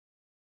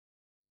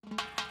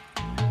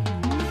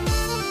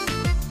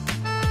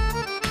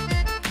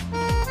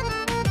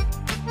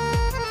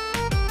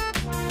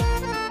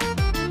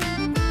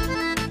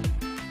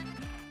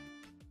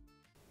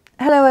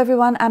Hello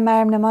everyone, I'm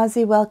Maryam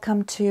Namazie.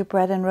 Welcome to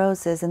Bread and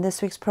Roses. In this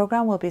week's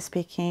program, we'll be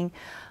speaking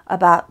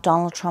about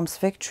Donald Trump's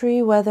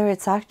victory, whether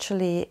it's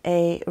actually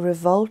a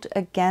revolt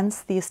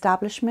against the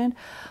establishment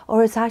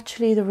or it's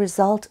actually the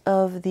result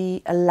of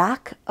the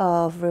lack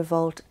of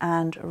revolt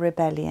and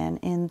rebellion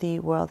in the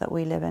world that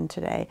we live in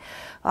today.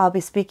 I'll be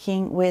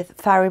speaking with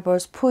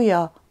Fariborz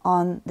Pooya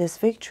on this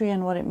victory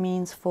and what it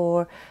means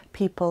for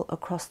people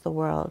across the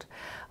world.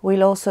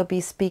 We'll also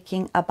be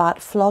speaking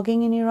about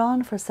flogging in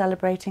Iran for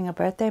celebrating a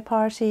birthday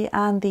party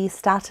and the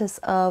status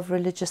of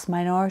religious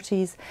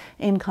minorities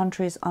in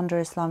countries under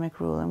Islamic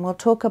rule. And we'll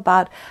talk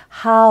about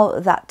how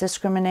that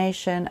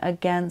discrimination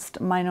against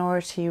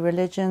minority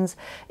religions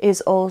is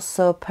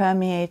also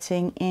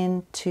permeating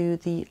into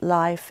the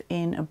life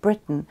in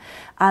Britain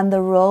and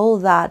the role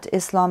that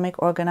Islamic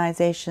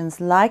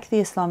organizations like the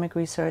Islamic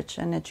Research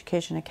and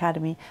Education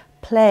Academy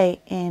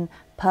play in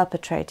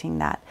perpetrating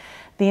that.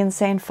 The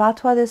insane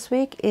fatwa this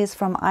week is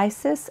from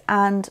ISIS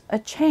and a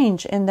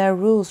change in their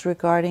rules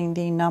regarding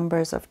the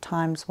numbers of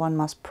times one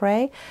must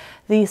pray.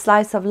 The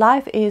slice of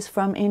life is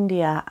from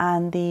India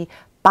and the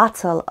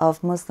battle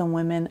of Muslim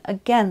women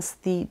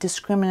against the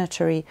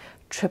discriminatory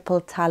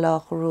triple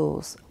talaq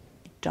rules.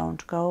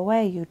 Don't go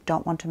away, you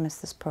don't want to miss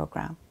this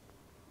program.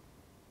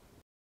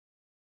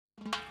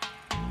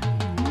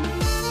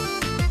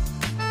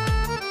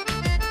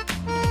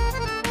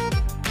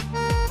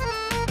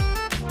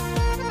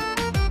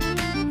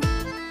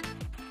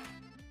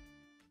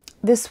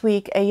 This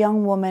week, a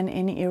young woman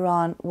in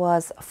Iran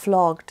was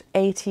flogged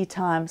 80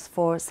 times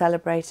for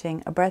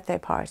celebrating a birthday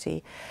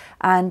party.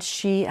 And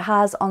she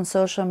has on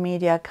social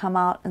media come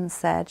out and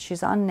said,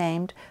 she's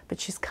unnamed,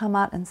 but she's come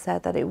out and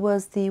said that it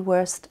was the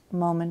worst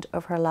moment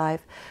of her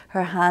life.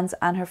 Her hands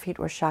and her feet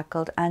were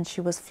shackled and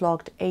she was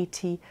flogged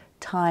 80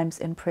 times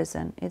in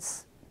prison.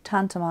 It's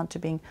tantamount to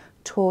being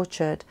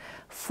tortured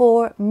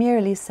for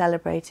merely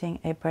celebrating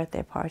a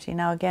birthday party.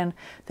 Now again,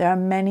 there are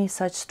many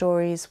such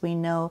stories. We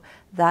know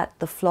that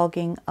the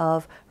flogging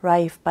of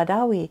Raif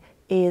Badawi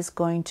is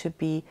going to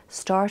be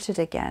started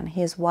again.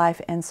 His wife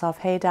Ensaf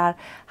Haidar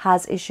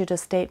has issued a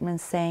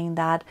statement saying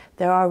that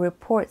there are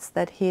reports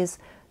that his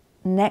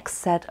next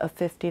set of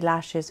 50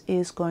 lashes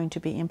is going to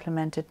be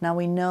implemented. Now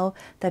we know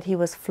that he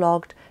was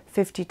flogged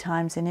 50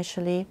 times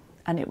initially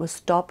and it was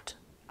stopped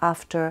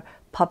after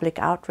public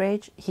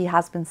outrage. He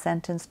has been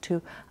sentenced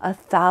to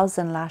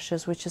 1,000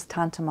 lashes, which is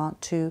tantamount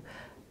to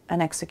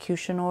an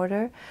execution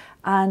order.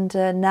 And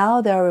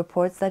now there are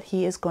reports that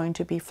he is going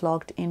to be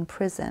flogged in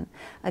prison.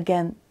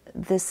 Again,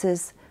 this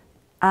is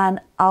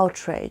an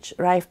outrage.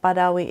 Raif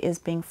Badawi is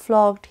being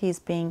flogged. He's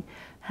being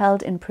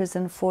held in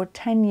prison for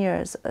 10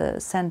 years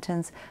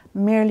sentence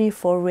merely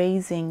for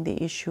raising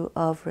the issue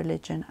of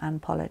religion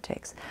and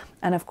politics.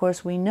 And of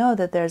course, we know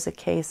that there's a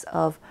case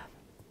of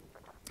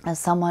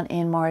someone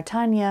in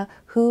Mauritania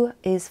who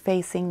is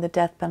facing the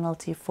death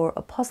penalty for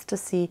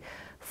apostasy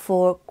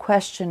for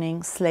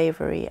questioning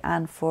slavery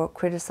and for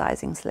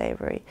criticizing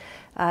slavery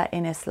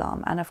in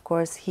Islam. And of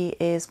course, he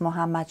is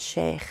Mohamed Ould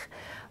Cheikh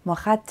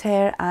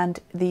Mkhaitir,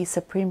 and the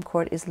Supreme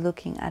Court is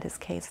looking at his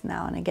case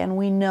now. And again,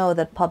 we know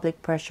that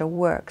public pressure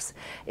works.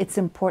 It's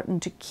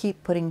important to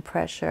keep putting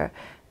pressure.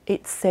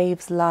 It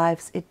saves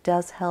lives. It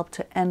does help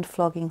to end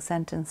flogging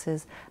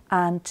sentences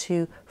and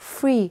to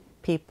free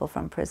people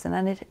from prison,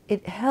 and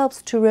it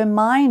helps to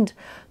remind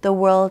the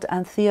world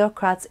and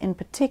theocrats in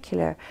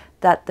particular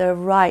that the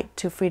right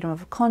to freedom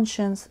of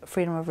conscience,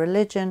 freedom of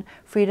religion,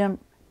 freedom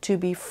to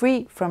be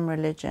free from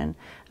religion,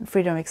 and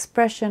freedom of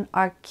expression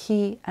are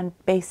key and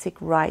basic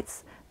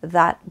rights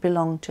that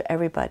belong to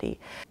everybody.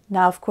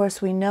 Now, of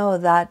course, we know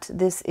that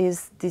this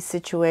is the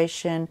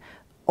situation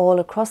all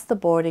across the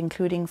board,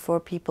 including for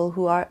people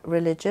who are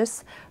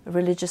religious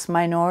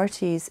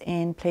minorities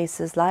in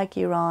places like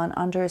Iran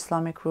under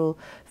Islamic rule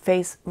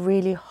face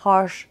really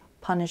harsh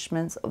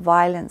punishments,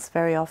 violence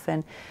very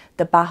often.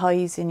 The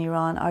Bahais in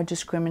Iran are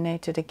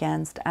discriminated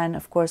against. And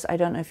of course, I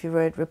don't know if you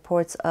read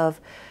reports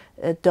of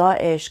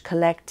Daesh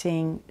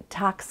collecting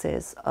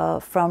taxes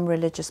from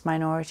religious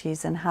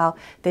minorities and how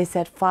they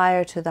set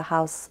fire to the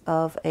house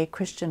of a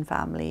Christian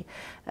family,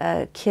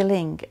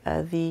 killing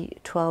the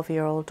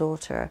 12-year-old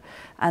daughter.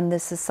 And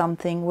this is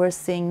something we're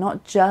seeing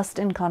not just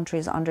in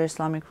countries under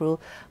Islamic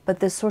rule, but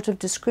this sort of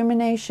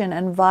discrimination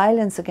and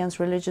violence against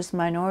religious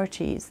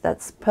minorities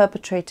that's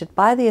perpetrated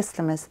by the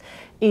Islamists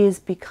is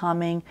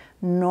becoming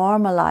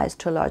normalized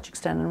to a large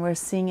extent, and we're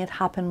seeing it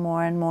happen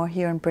more and more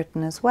here in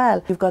Britain as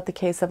well. You've got the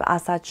case of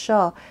Asad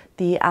Shah,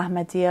 the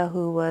Ahmadiyya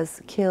who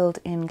was killed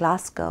in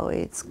Glasgow.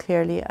 It's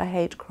clearly a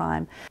hate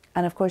crime.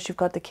 And of course, you've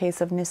got the case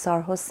of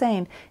Nisar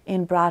Hussain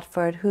in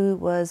Bradford, who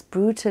was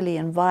brutally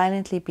and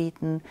violently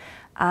beaten,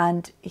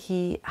 and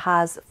he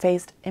has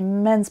faced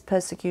immense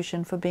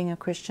persecution for being a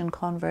Christian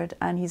convert,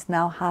 and he's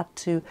now had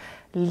to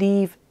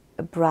leave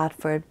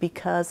Bradford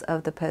because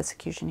of the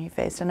persecution he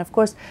faced. And of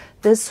course,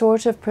 this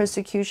sort of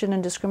persecution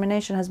and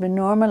discrimination has been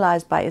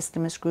normalized by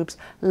Islamist groups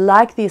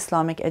like the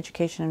Islamic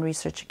Education and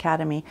Research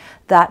Academy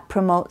that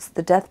promotes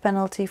the death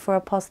penalty for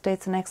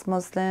apostates and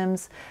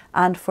ex-Muslims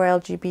and for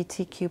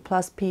LGBTQ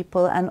plus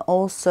people, and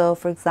also,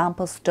 for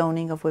example,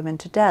 stoning of women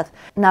to death.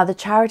 Now, the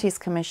Charities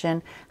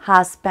Commission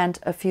has spent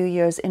a few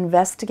years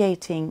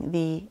investigating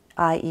the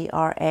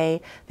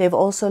IERA. They've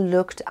also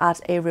looked at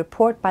a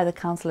report by the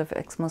Council of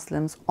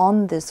Ex-Muslims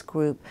on this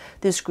group.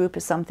 This group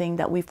is something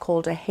that we've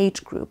called a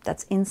hate group,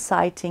 that's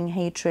inciting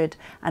hatred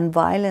and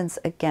violence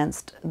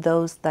against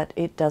those that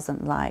it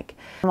doesn't like.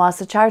 And whilst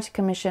the Charity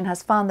Commission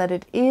has found that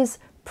it is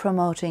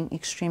promoting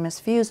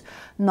extremist views,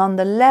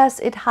 nonetheless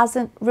it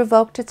hasn't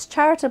revoked its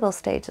charitable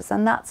status,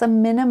 and that's a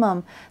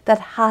minimum that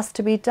has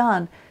to be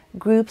done.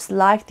 Groups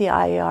like the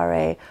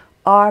IERA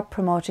are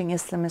promoting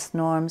Islamist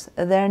norms.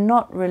 They're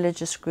not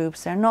religious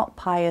groups, they're not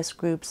pious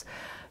groups,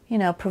 you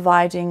know,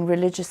 providing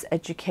religious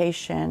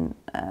education.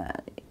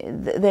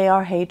 They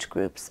are hate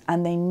groups,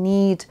 and they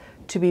need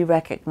to be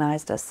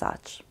recognized as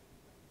such.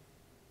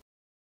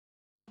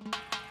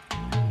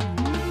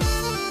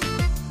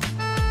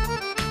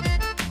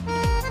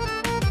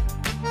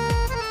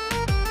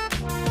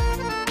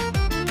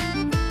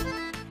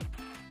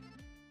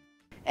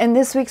 In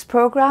this week's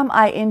program,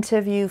 I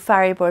interview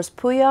Fariborz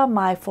Pooya,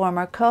 my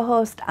former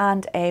co-host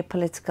and a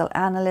political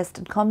analyst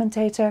and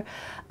commentator,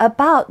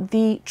 about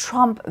the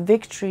Trump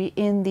victory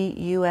in the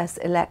US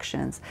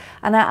elections.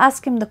 And I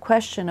ask him the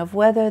question of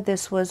whether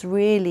this was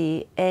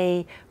really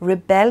a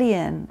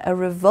rebellion, a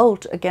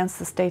revolt against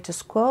the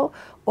status quo,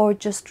 or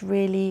just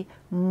really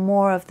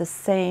more of the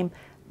same,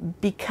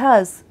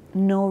 because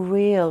no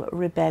real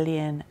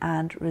rebellion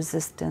and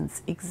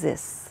resistance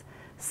exists.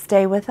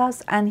 Stay with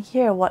us and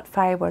hear what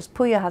Fariborz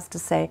Pooya has to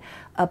say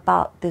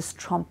about this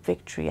Trump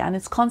victory and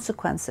its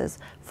consequences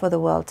for the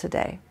world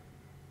today.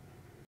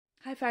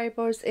 Hi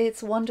Fariborz,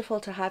 it's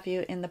wonderful to have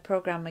you in the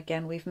program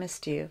again. We've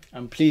missed you.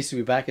 I'm pleased to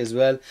be back as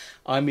well.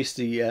 I missed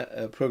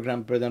the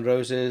program Bread and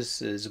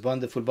Roses. It's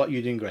wonderful, but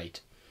you're doing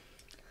great.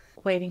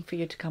 Waiting for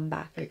you to come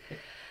back.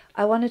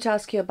 I wanted to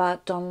ask you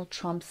about Donald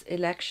Trump's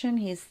election.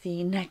 He's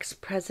the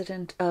next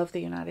president of the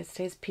United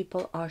States.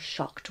 People are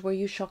shocked. Were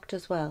you shocked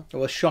as well? I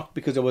was shocked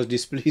because I was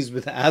displeased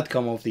with the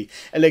outcome of the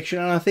election,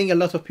 and I think a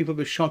lot of people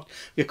were shocked.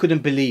 They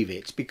couldn't believe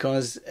it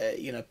because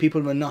you know,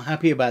 people were not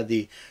happy about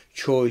the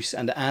choice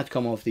and the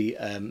outcome of the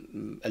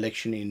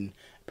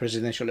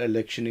presidential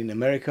election in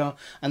America,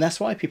 and that's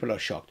why people are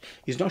shocked.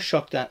 He's not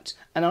shocked that,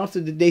 and after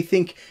they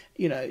think,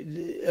 you know,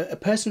 a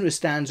person who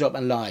stands up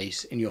and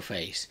lies in your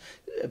face,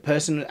 a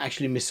person who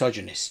actually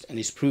misogynist and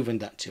is proven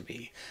that to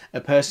be,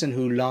 a person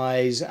who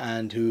lies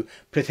and who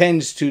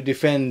pretends to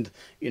defend,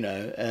 you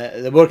know,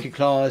 the working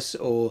class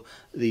or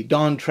the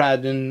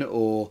downtrodden,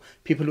 or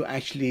people who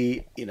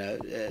actually, you know,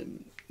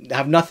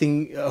 have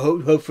nothing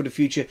hope for the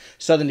future.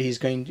 Suddenly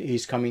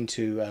he's coming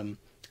to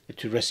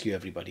rescue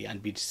everybody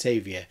and be the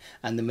savior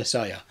and the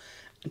Messiah.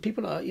 And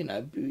people are, you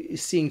know,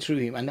 seeing through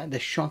him, and they're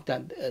shocked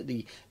that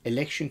the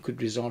election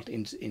could result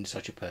in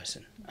such a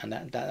person. And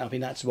that I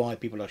mean, that's why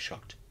people are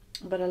shocked.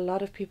 But a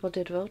lot of people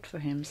did vote for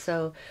him,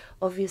 so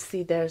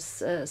obviously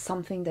there's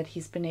something that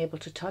he's been able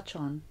to touch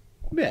on.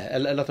 Yeah, a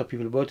lot of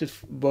people voted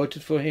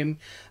for him.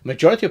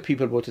 Majority of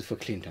people voted for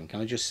Clinton. Can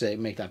I just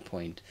make that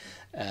point?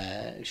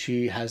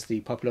 She has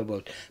the popular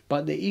vote,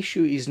 but the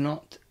issue is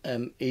not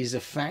is the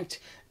fact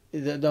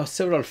that there are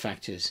several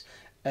factors.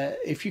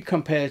 If you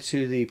compare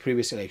to the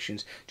previous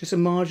elections, just a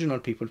marginal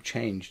people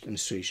changed and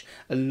switched.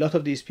 A lot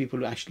of these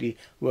people actually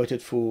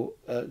voted for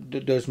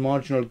those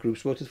marginal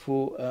groups voted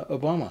for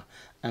Obama,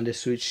 and they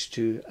switched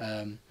to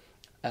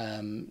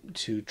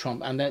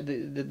Trump, and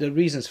the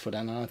reasons for that.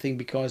 And I think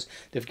because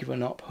they've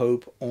given up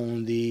hope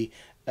on the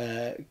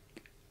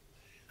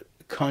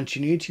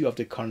continuity of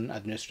the current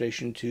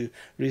administration to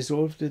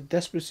resolve the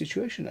desperate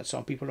situation that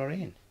some people are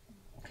in.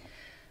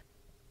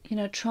 You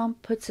know,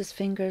 Trump puts his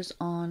fingers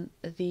on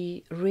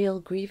the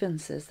real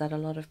grievances that a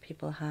lot of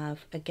people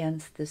have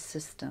against this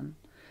system.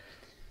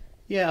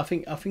 Yeah, I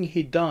think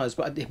he does,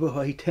 but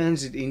he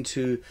turns it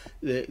into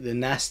the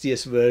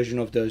nastiest version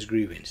of those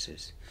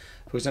grievances.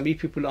 For example,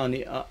 if people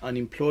are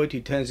unemployed, he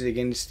turns it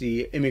against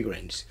the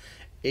immigrants.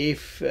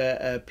 If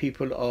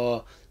people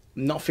are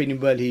not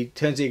feeling well, he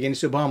turns it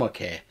against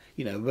Obamacare.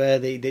 You know, where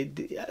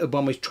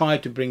Obama's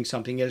tried to bring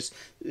something else,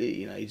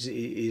 you know,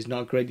 is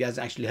not great. It has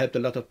actually helped a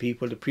lot of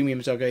people. The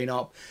premiums are going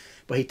up,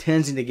 but he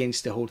turns it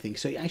against the whole thing.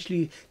 So he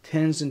actually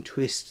turns and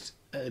twists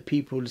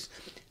people's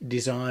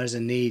desires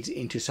and needs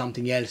into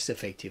something else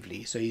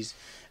effectively. So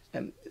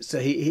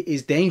he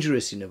is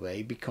dangerous in a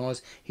way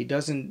because he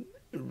doesn't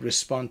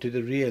respond to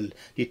the real.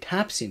 He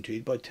taps into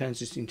it, but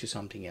turns it into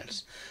something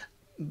else.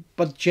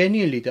 But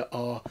genuinely, there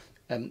are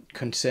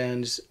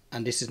concerns,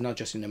 and this is not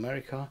just in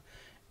America.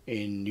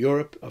 In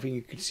Europe, I think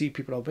you can see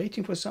people are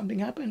waiting for something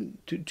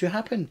to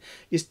happen.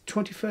 It's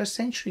 21st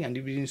century, and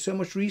there's been so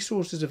much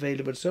resources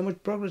available, so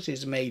much progress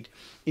is made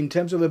in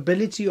terms of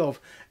ability of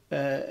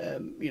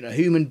you know,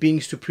 human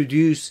beings to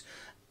produce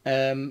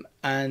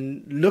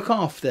and look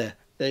after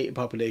the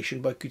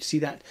population, but you could see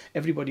that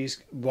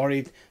everybody's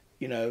worried,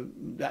 you know,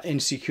 that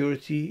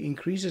insecurity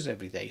increases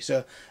every day.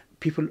 So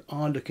people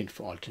are looking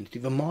for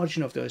alternative. A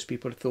margin of those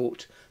people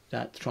thought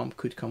that Trump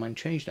could come and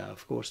change that.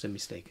 Of course, they're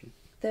mistaken.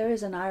 There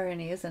is an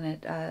irony, isn't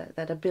it,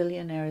 that a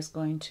billionaire is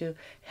going to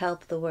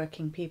help the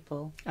working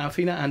people. I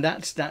think that, and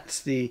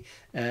that's the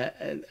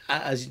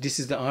as this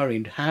is the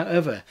irony.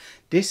 However,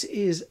 this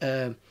is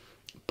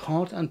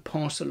part and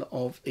parcel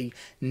of a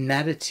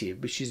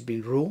narrative which has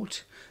been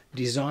wrought,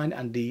 designed,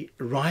 and the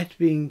right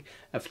wing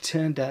have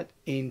turned that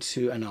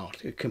into an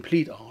art, a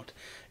complete art.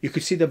 You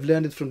could see they've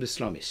learned it from the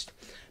Islamists,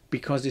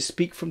 because they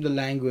speak from the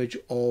language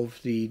of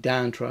the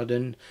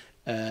downtrodden,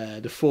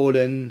 the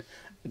fallen,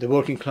 the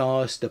working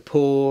class, the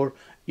poor,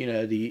 you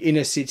know, the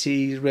inner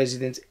city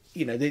residents.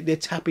 You know, they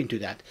tap into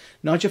that.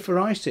 Nigel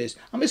Farage says,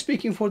 I'm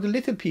speaking for the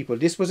little people.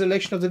 This was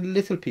election of the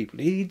little people.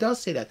 He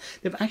does say that.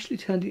 They've actually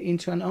turned it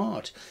into an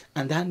art,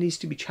 and that needs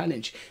to be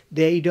challenged.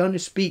 They don't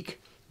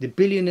speak. The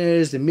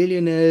billionaires, the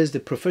millionaires, the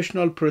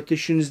professional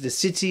politicians, the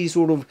city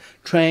sort of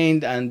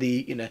trained, and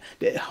the, you know,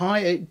 the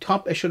high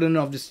top echelon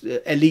of this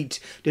elite,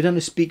 they don't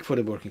speak for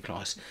the working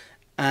class.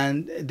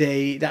 And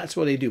that's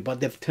what they do, but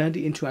they've turned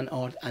it into an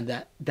art, and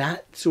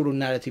that sort of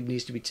narrative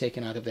needs to be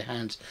taken out of their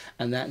hands,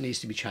 and that needs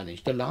to be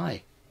challenged. They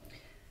lie.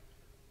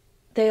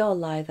 They all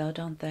lie, though,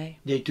 don't they?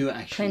 They do,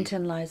 actually.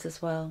 Clinton lies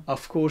as well.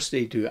 Of course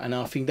they do, and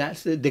I think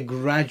that's the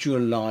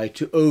gradual lie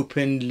to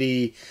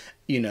openly,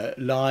 you know,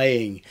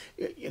 lying.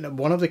 You know,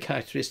 one of the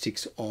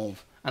characteristics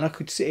of, and I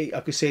could say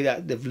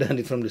that they've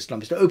learned it from the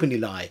Islamists, to openly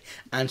lie,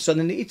 and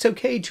suddenly it's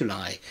okay to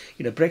lie.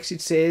 You know, Brexit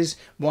says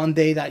one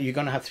day that you're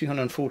going to have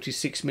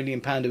 £346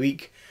 million a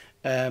week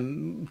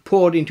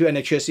poured into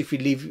NHS if you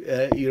leave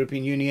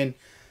European Union.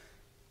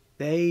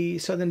 They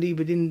suddenly,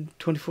 within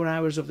 24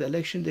 hours of the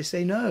election, they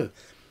say no.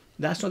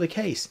 That's not the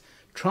case.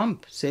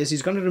 Trump says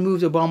he's going to remove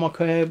the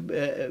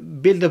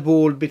Obamacare, build a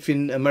wall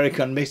between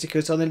America and Mexico.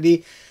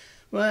 Suddenly,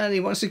 well,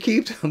 he wants to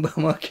keep the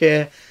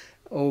Obamacare,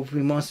 or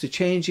he wants to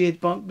change it,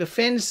 but the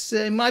fence,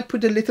 he might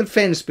put a little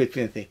fence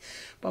between the thing.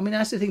 But I mean,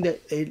 that's the thing,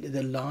 that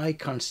they lie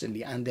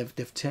constantly, and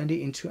they've turned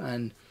it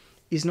into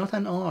it's not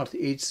an art,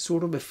 it's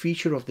sort of a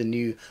feature of the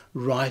new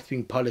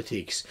right-wing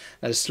politics.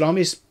 As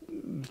Islamists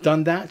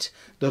done that,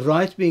 the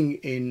right wing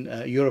in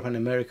Europe and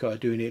America are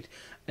doing it,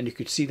 and you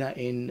could see that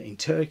in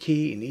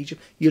Turkey, in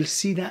Egypt. You'll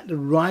see that the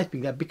right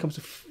wing, that becomes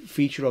a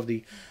feature of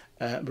the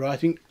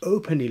right wing,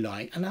 openly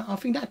lying, and I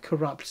think that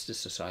corrupts the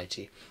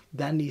society.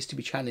 That needs to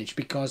be challenged,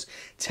 because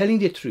telling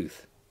the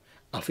truth,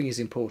 I think, is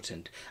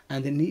important,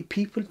 and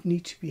people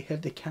need to be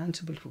held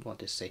accountable for what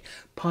they say,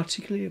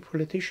 particularly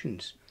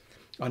politicians.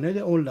 I know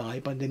they all lie,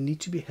 but they need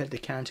to be held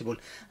accountable,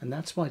 and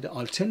that's why the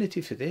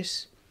alternative to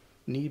this,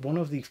 one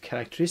of the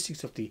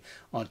characteristics of the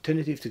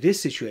alternative to this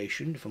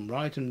situation, from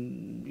right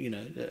and, you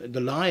know,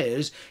 the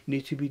liars,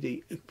 need to be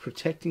the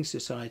protecting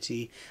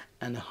society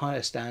and a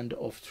higher stand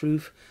of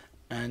truth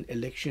and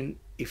election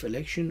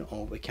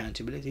of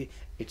accountability.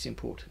 It's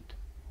important.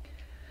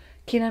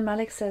 Kenan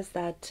Malik says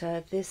that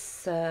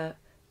this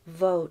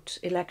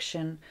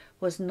election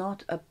was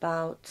not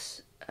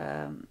about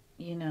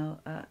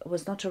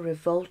was not a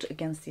revolt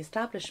against the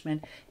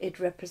establishment. It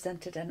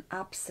represented an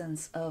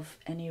absence of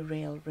any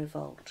real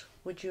revolt.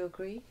 Would you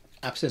agree?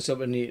 Absence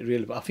of any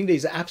real, I think there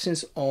is an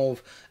absence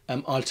of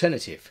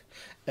alternative.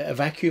 A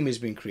vacuum has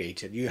been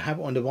created. You have,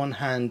 on the one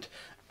hand,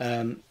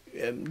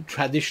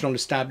 traditional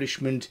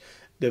establishment,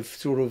 the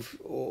sort of,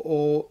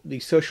 or the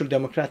social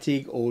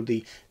democratic or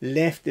the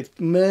left, they've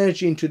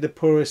merged into the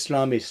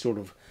pro-Islamist sort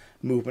of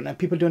movement, and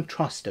people don't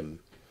trust them.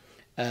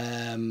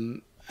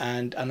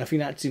 And I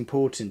think that's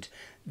important.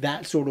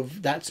 That's been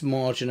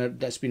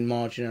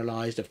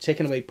marginalised. They've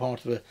taken away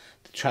part of the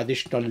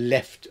traditional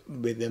left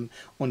with them.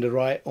 On the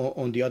right, or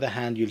on the other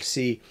hand, you'll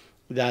see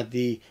that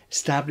the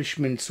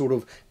establishment sort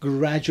of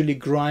gradually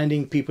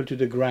grinding people to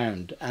the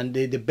ground, and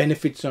the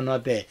benefits are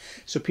not there.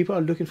 So people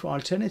are looking for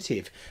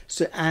alternative.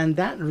 So, and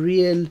that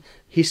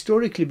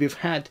historically we've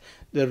had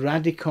the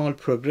radical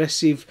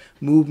progressive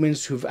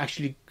movements who've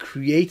actually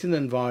created an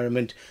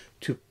environment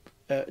to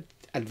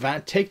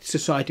take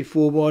society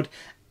forward,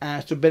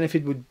 to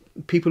benefit,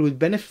 people would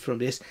benefit from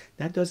this.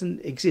 That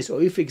doesn't exist,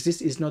 or if it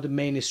exists, is not a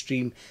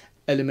mainstream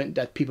element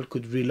that people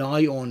could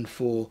rely on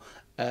for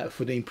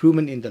the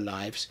improvement in their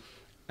lives.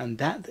 And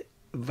that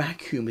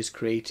vacuum has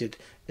created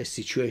a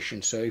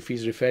situation. So if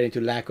he's referring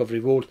to lack of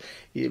revolt,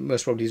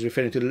 most probably he's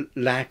referring to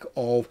lack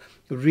of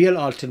real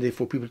alternative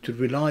for people to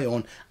rely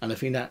on. And I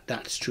think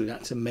that's true.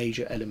 That's a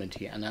major element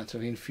here, and that's, I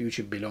think,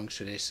 future belongs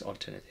to this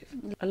alternative.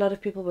 A lot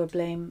of people will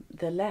blame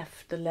the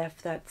left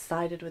that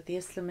sided with the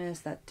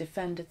Islamists, that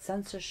defended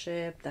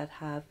censorship, that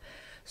have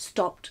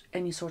stopped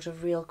any sort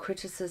of real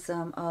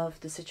criticism of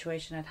the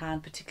situation at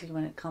hand, particularly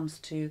when it comes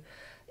to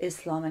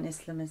Islam and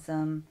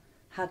Islamism.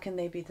 How can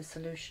they be the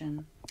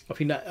solution? I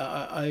think that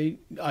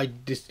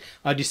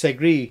I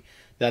disagree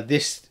that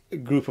this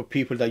group of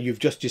people that you've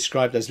just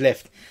described as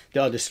left, they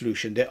are the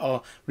solution. They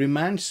are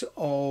remnants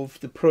of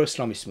the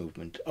pro-Islamist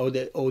movement or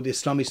the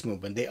Islamist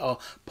movement. They are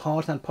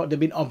part and part. They've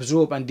been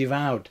absorbed and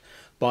devoured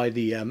by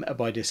the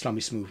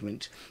Islamist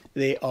movement.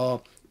 They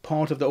are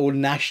part of the old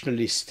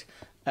nationalist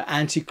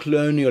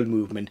anti-colonial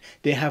movement.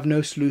 They have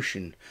no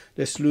solution.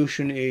 The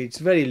solution is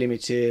very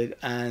limited,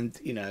 and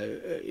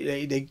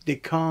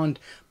they can't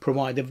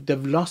provide.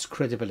 They've lost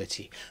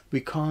credibility.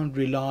 We can't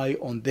rely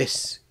on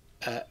this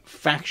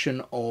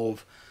faction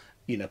of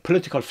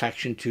political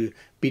faction to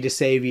be the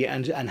savior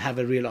and have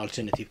a real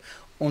alternative.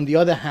 On the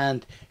other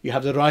hand, you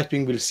have the right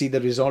wing will see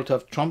the result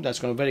of Trump, that's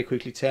going to very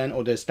quickly turn,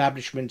 or the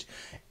establishment.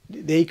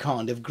 They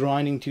can't. They're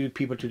grinding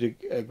people to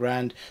the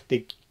ground.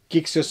 The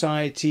gig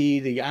society,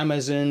 the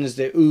Amazons,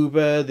 the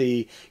Uber,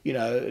 the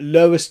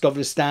lowest of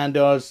the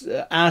standards,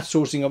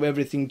 outsourcing of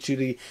everything to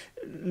the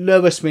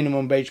lowest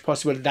minimum wage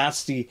possible.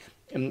 That's the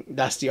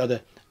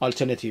other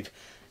alternative.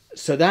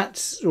 So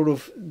that's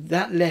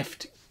that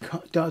left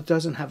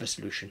doesn't have a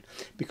solution,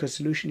 because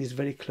solution is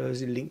very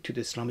closely linked to the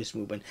Islamist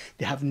movement.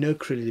 They have no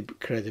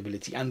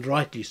credibility, and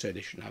rightly so.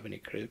 They shouldn't have any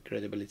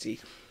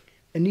credibility.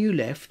 A new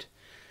left,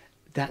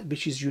 that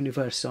which is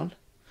universal,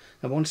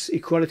 and wants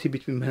equality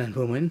between men and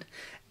women,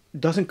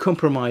 doesn't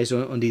compromise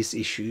on these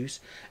issues,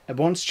 and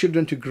wants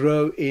children to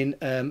grow in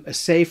a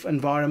safe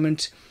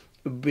environment,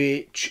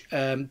 which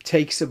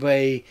takes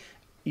away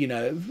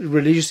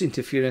religious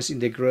interference in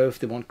their growth.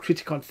 They want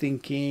critical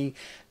thinking.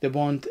 They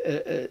want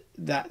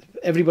that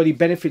everybody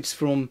benefits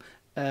from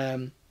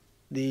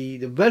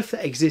the wealth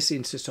that exists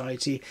in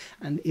society,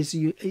 and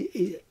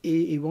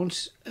it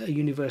wants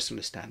universal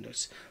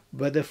standards,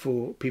 whether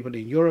for people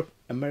in Europe,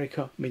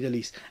 America, Middle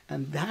East,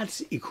 and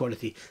that's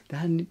equality.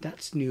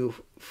 That's new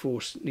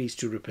force needs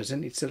to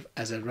represent itself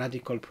as a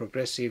radical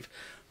progressive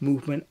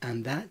movement,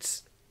 and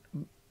that's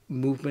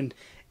movement.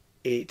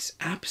 It's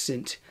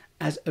absent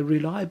as a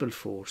reliable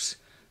force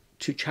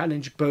to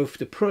challenge both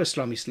the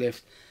pro-Islamist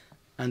left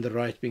and the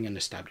right-wing and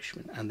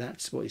establishment, and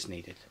that's what is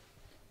needed.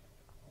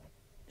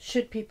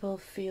 Should people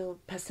feel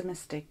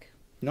pessimistic?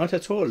 Not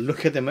at all.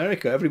 Look at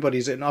America.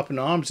 Everybody's up in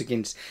arms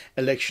against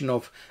election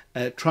of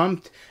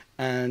Trump,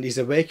 and it's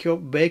a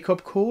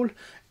wake-up call.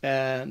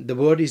 The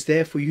word is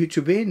there for you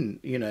to win.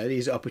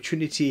 There's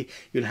opportunity.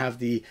 You'll have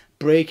the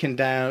broken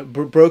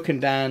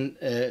down,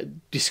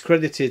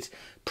 discredited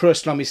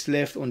pro-Islamist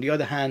left on the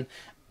other hand,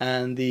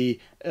 and the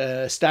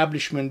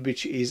establishment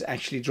which is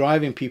actually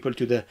driving people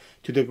to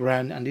the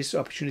ground. And this is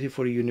opportunity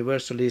for a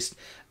universalist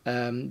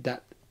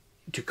that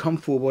to come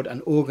forward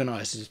and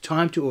organise. It's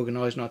time to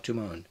organise, not to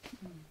moan.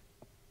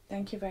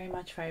 Thank you very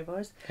much,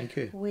 Fariborz. Thank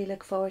you. We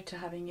look forward to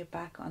having you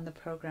back on the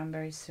programme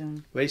very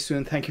soon. Very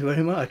soon, thank you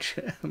very much.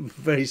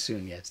 Very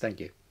soon, yes, thank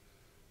you.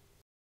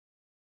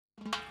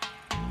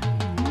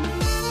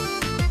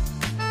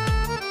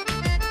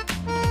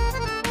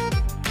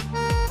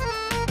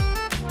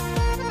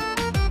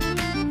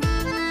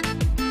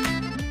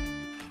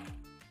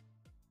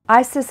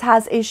 ISIS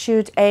has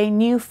issued a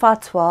new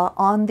fatwa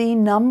on the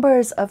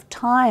numbers of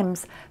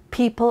times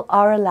people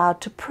are allowed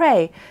to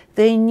pray.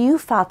 The new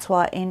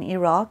fatwa in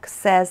Iraq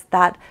says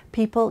that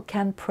people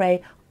can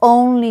pray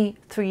only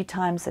 3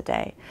 times a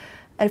day.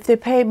 If they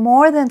pray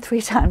more than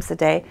 3 times a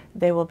day,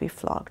 they will be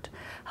flogged.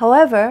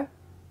 However,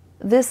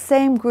 this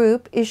same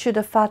group issued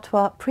a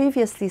fatwa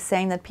previously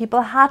saying that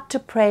people had to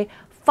pray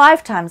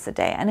 5 times a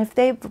day, and if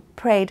they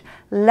prayed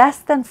less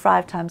than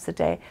 5 times a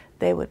day,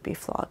 they would be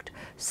flogged.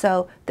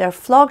 So they're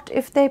flogged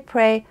if they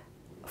pray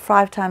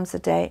 5 times a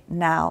day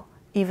now,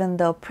 even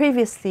though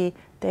previously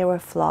they were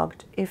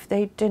flogged if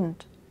they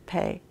didn't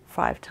pray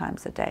 5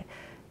 times a day.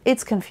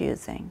 It's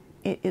confusing.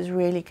 It is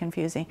really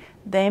confusing.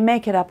 They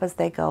make it up as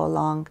they go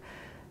along.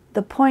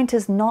 The point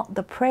is not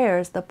the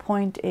prayers. The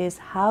point is,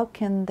 how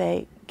can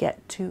they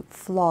get to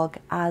flog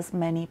as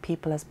many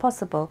people as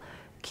possible?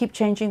 Keep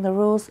changing the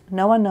rules.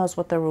 No one knows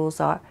what the rules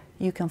are.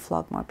 You can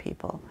flog more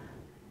people.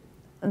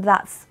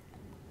 That's,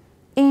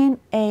 in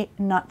a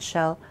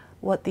nutshell,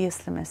 what the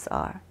Islamists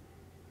are.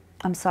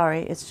 I'm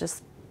sorry, it's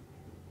just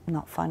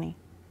not funny.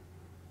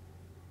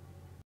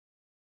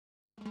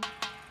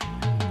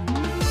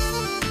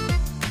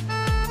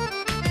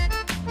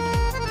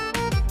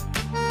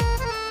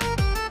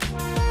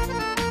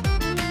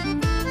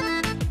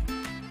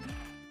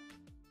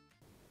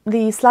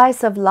 The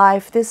slice of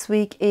life this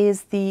week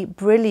is the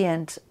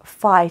brilliant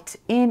fight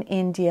in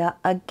India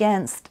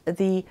against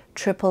the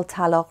triple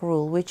talaq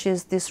rule, which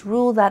is this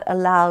rule that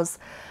allows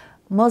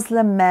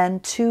Muslim men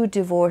to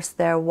divorce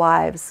their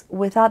wives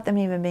without them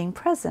even being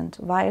present,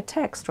 via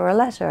text or a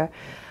letter.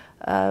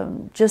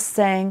 Just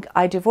saying,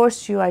 I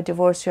divorced you, I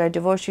divorced you, I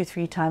divorced you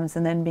 3 times,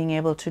 and then being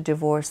able to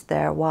divorce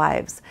their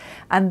wives.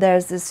 And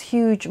there's this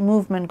huge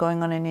movement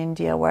going on in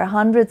India where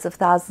hundreds of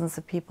thousands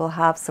of people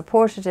have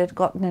supported it,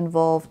 gotten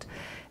involved.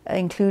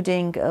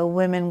 including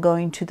women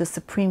going to the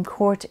Supreme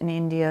Court in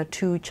India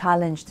to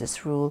challenge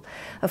this rule.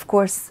 Of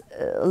course,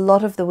 a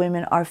lot of the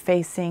women are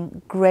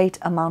facing great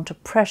amount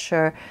of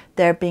pressure.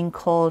 They're being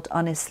called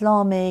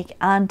un-Islamic,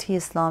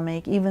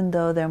 anti-Islamic, even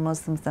though they're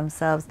Muslims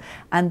themselves,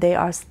 and they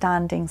are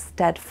standing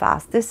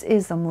steadfast. This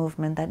is a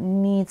movement that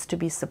needs to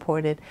be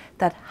supported,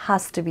 that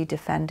has to be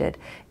defended.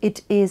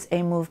 It is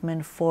a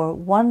movement for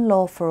one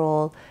law for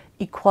all,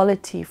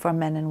 equality for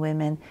men and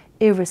women,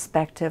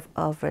 irrespective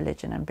of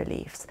religion and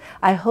beliefs.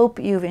 I hope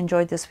you've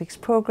enjoyed this week's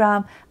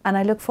program, and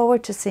I look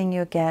forward to seeing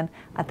you again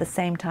at the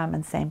same time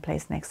and same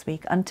place next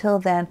week. Until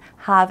then,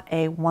 have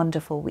a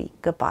wonderful week.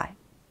 Goodbye.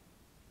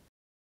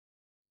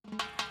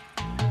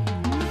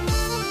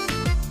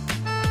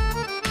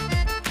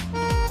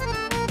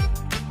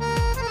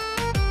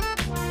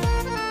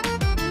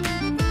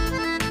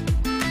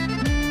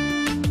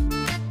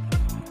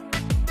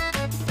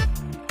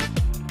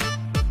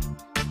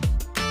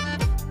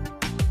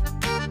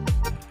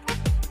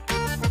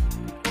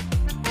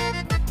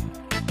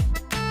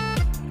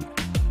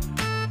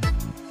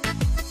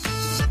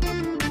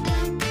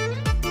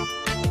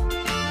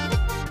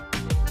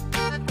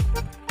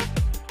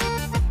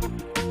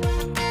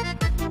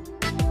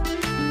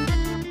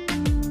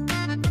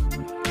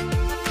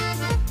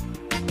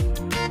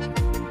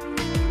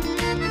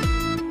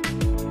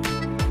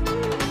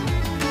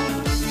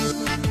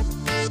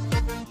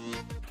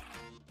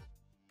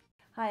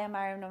 Hi, I'm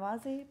Maryam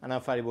Namazie. And I'm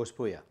Fariborz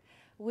Pooya.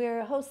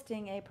 We're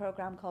hosting a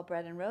program called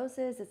Bread and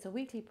Roses. It's a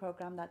weekly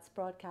program that's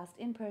broadcast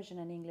in Persian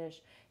and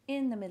English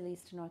in the Middle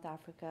East and North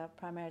Africa,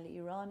 primarily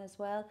Iran as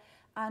well.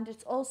 And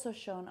it's also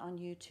shown on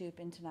YouTube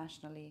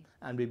internationally.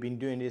 And we've been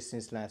doing this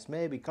since last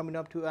May. We're coming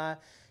up to our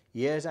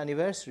year's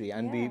anniversary,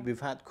 and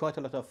we've had quite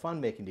a lot of fun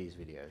making these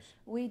videos.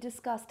 We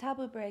discuss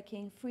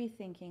taboo-breaking,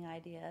 free-thinking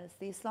ideas.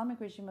 The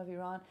Islamic regime of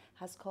Iran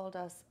has called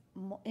us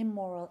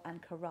immoral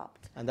and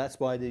corrupt. And that's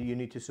why you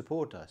need to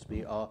support us.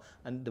 We are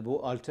the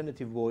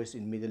alternative voice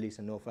in Middle East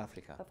and North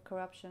Africa. Of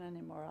corruption and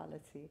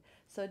immorality.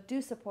 So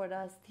do support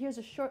us. Here's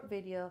a short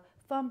video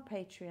from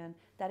Patreon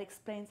that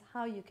explains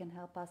how you can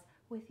help us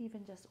with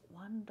even just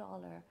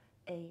 $1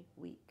 a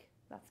week.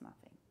 That's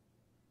nothing.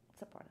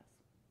 Support us.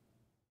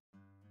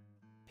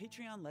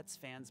 Patreon lets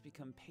fans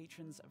become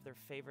patrons of their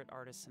favorite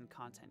artists and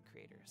content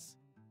creators.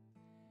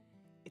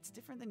 It's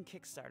different than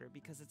Kickstarter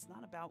because it's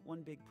not about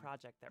one big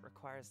project that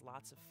requires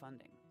lots of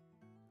funding.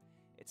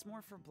 It's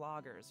more for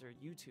bloggers or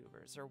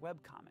YouTubers or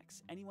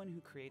webcomics, anyone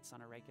who creates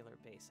on a regular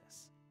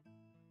basis.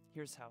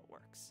 Here's how it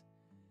works.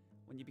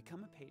 When you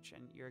become a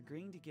patron, you're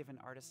agreeing to give an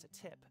artist a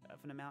tip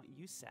of an amount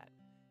you set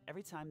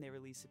every time they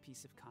release a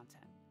piece of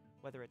content,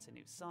 whether it's a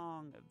new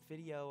song, a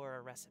video, or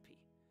a recipe.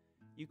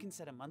 You can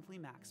set a monthly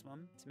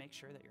maximum to make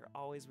sure that you're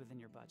always within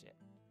your budget.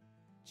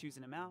 Choose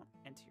an amount,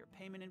 enter your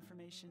payment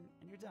information,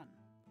 and you're done.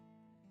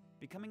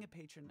 Becoming a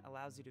patron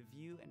allows you to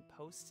view and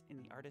post in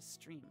the artist's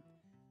stream,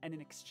 and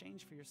in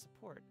exchange for your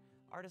support,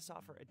 artists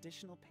offer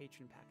additional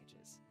patron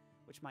packages,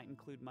 which might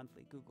include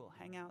monthly Google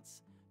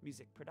Hangouts,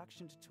 music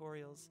production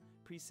tutorials,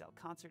 pre-sale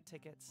concert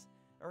tickets,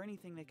 or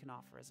anything they can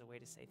offer as a way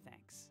to say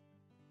thanks.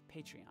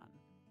 Patreon,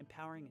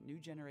 empowering a new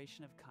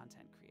generation of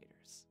content creators.